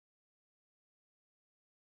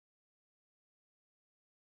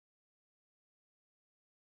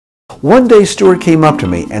One day Stuart came up to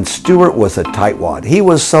me, and Stuart was a tightwad. He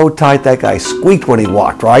was so tight that guy squeaked when he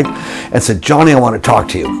walked, right? And said, "Johnny, I want to talk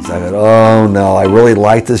to you." So I said, "Oh no, I really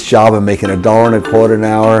like this job. I'm making $1.25 an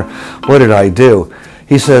hour. What did I do?"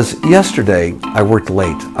 He says, "Yesterday I worked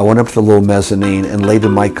late. I went up to the little mezzanine and laid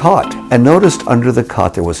in my cot and noticed under the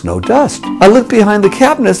cot there was no dust. I looked behind the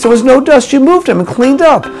cabinets, there was no dust. You moved them and cleaned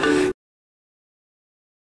up."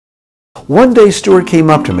 One day Stuart came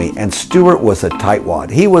up to me, and Stuart was a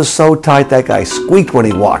tightwad. He was so tight that guy squeaked when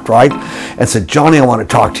he walked, right? And said, "Johnny, I want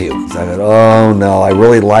to talk to you." So I said, "Oh no, I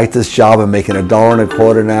really like this job. I'm making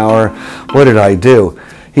 $1.25 an hour. What did I do?"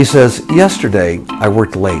 He says, "Yesterday I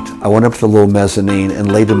worked late. I went up to the little mezzanine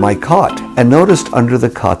and laid in my cot and noticed under the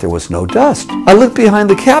cot there was no dust. I looked behind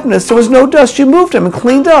the cabinets, there was no dust. You moved them and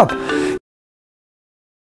cleaned up."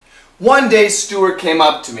 One day Stuart came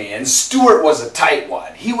up to me, and Stuart was a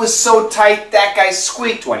tightwad. He was so tight that guy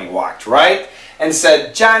squeaked when he walked, right? And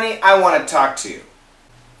said, "Johnny, I want to talk to you."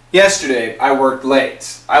 Yesterday I worked late.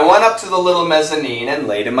 I went up to the little mezzanine and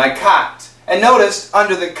laid in my cot and noticed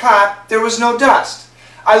under the cot there was no dust.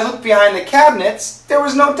 I looked behind the cabinets, there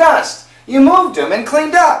was no dust. You moved them and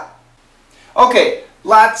cleaned up. Okay,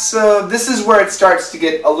 this is where it starts to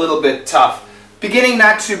get a little bit tough. Beginning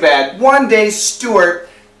not too bad. One day Stuart.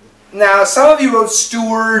 Now, some of you wrote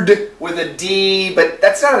Steward with a D, but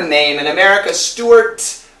that's not a name. In America, Stuart,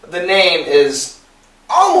 the name, is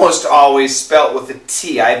almost always spelt with a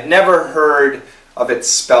T. I've never heard of it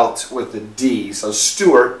spelt with a D. So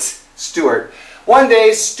Stuart. One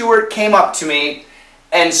day, Stuart came up to me,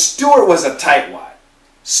 and Stuart was a tightwad.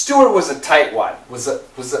 Stuart was a tightwad.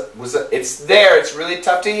 It's there. It's really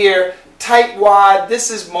tough to hear. Tightwad. This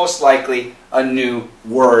is most likely a new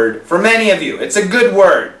word for many of you. It's a good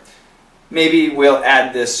word. Maybe we'll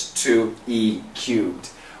add this to E cubed.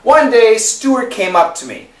 One day, Stuart came up to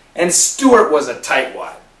me, and Stuart was a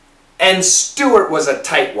tightwad. And Stuart was a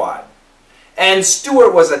tightwad. And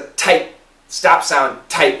Stuart was a tight, stop sound,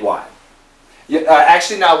 tightwad.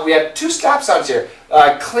 Actually, now we have two stop sounds here.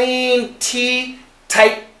 Clean, T,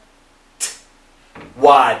 tight,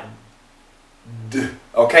 wad.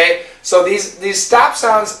 Okay? So these stop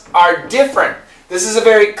sounds are different. This is a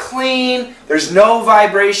very clean, there's no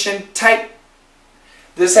vibration, tight.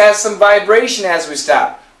 This has some vibration as we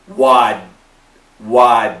stop. Wad,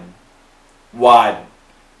 wad, wad,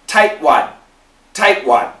 tight wad, tight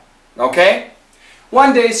wad. Okay?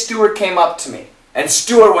 One day Stuart came up to me, and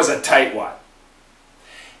Stuart was a tightwad.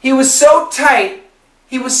 He was so tight,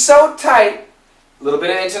 a little bit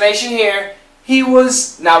of intonation here. He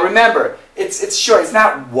was, now remember, it's short, it's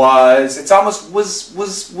not was, it's almost was,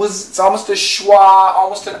 it's almost a schwa,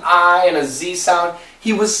 almost an I and a Z sound.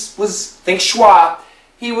 He was, think schwa.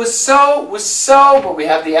 He was so, but we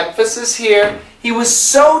have the emphasis here. He was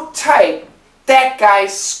so tight, that guy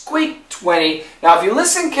squeaked when he, now if you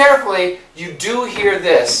listen carefully, you do hear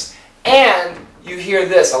this, and you hear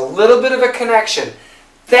this, a little bit of a connection.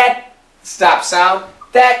 That stop sound,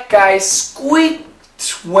 that guy squeaked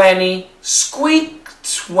 20,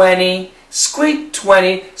 squeaked 20, squeaked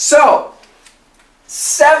 20. So,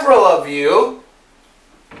 several of you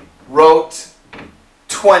wrote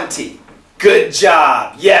 20. Good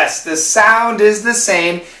job. Yes, the sound is the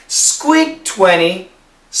same. Squeak 20,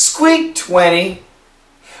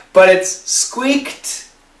 but it's squeaked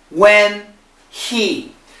when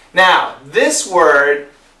he. Now, this word,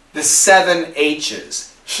 the 7 H's.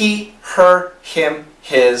 He, her, him,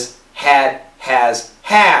 his, had, has,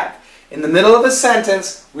 have. In the middle of a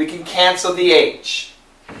sentence, we can cancel the H.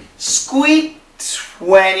 Squeaked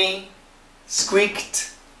 20,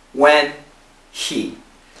 squeaked when he.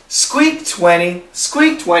 Squeaked 20,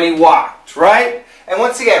 walked, right? And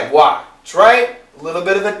once again, walked, right? A little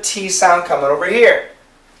bit of a T sound coming over here.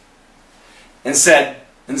 And said,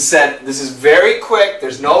 this is very quick,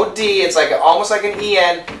 there's no D, it's like almost like an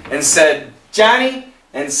EN, and said, Johnny,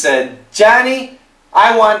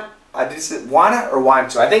 I want, did he say wanna or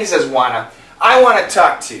want to? I think he says wanna. I want to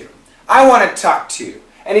talk to you. I want to talk to you.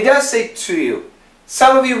 And he does say to you.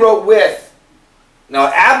 Some of you wrote with.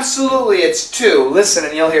 No, absolutely it's to. Listen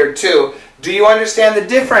and you'll hear to. Do you understand the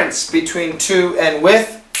difference between to and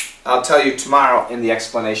with? I'll tell you tomorrow in the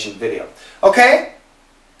explanation video. Okay?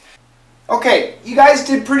 Okay, you guys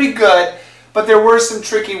did pretty good, but there were some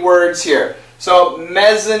tricky words here. So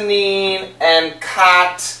mezzanine and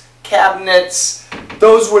cot, cabinets,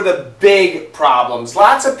 those were the big problems.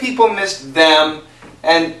 Lots of people missed them.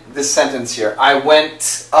 And this sentence here, I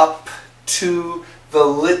went up to the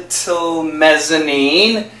little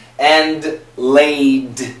mezzanine and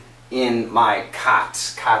laid in my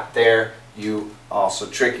cot. Cot there, you also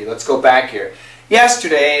tricky. Let's go back here.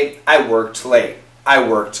 Yesterday, I worked late. I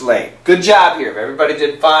worked late. Good job here. If everybody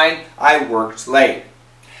did fine, I worked late.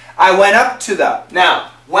 I went up to the.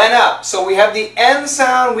 Now, went up. So we have the N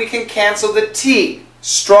sound. We can cancel the T.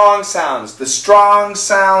 Strong sounds. The strong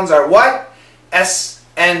sounds are what? S,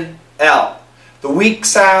 N, L. The weak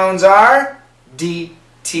sounds are D,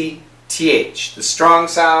 T, TH. The strong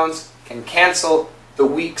sounds can cancel the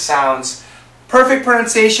weak sounds. Perfect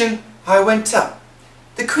pronunciation, I went up.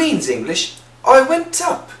 The Queen's English, I went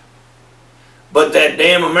up. But that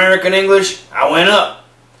damn American English, I went up.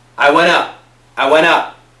 I went up. I went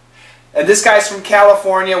up. And this guy's from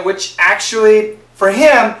California, which actually, for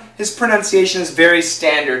him, his pronunciation is very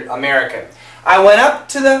standard American. I went up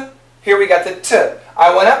to the, here we got the T.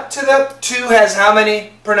 I went up to the, 2 has how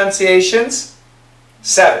many pronunciations?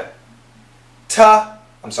 7. Ta,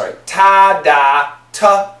 I'm sorry, ta, da,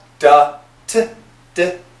 ta, da, t,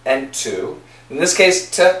 d, and 2. In this case,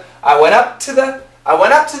 t. I went up to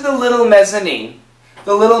the little mezzanine.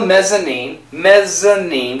 The little mezzanine,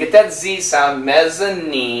 mezzanine, get that Z sound,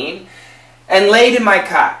 mezzanine, and laid in my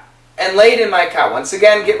cot. And laid in my cot. Once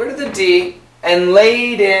again, get rid of the D, and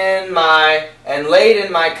laid in my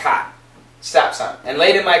cot. Stop sound. And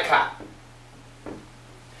laid in my cot.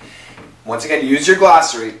 Once again, use your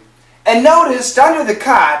glossary. And noticed under the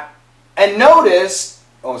cot, and notice,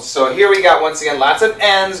 oh, so here we got once again lots of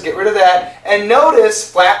N's, get rid of that, and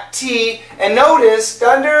notice flat T, and notice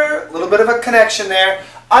under, a little bit of a connection there,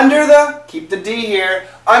 under the, keep the D here,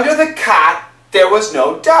 under the cot, there was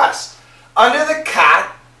no dust. Under the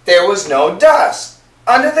cot, there was no dust.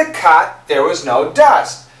 Under the cot, there was no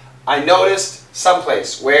dust. I noticed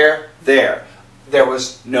someplace, where, there. There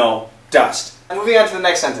was no dust. Moving on to the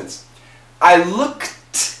next sentence. I looked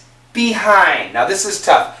behind. Now this is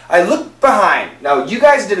tough. I looked behind. Now you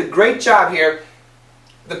guys did a great job here.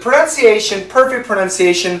 The pronunciation, perfect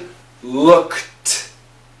pronunciation, looked.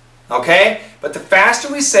 Okay? But the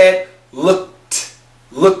faster we say it, looked,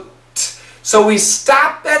 looked. So we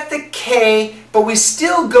stop at the K, but we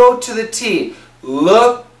still go to the T.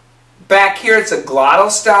 Look. Back here it's a glottal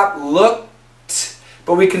stop. Looked.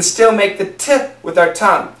 But we can still make the T with our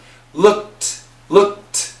tongue. Looked,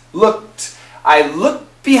 looked, looked. I looked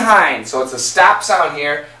behind, so it's a stop sound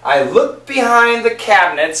here. I looked behind the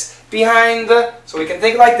cabinets, behind the, so we can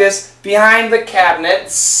think like this, behind the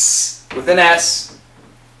cabinets, with an S,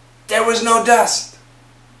 there was no dust.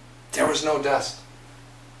 There was no dust.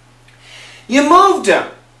 You moved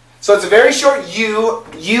them. So it's a very short U,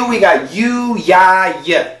 we got U, ya,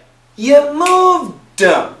 y. You moved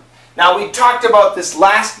them. Now we talked about this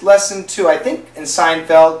last lesson too, I think in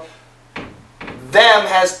Seinfeld. Them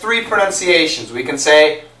has 3 pronunciations. We can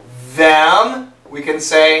say them, we can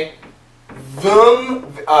say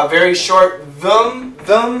them, very short them,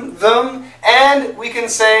 and we can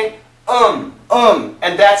say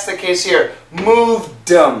and that's the case here. Moved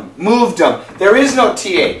them, moved them. There is no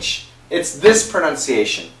TH. It's this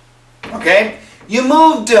pronunciation. Okay? You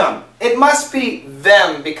moved them. It must be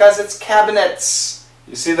them because it's cabinets.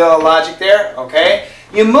 You see the logic there? Okay?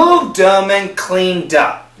 You moved them and cleaned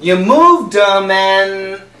up. You moved them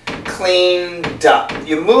and cleaned up.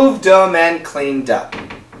 You moved them and cleaned up.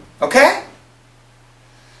 Okay?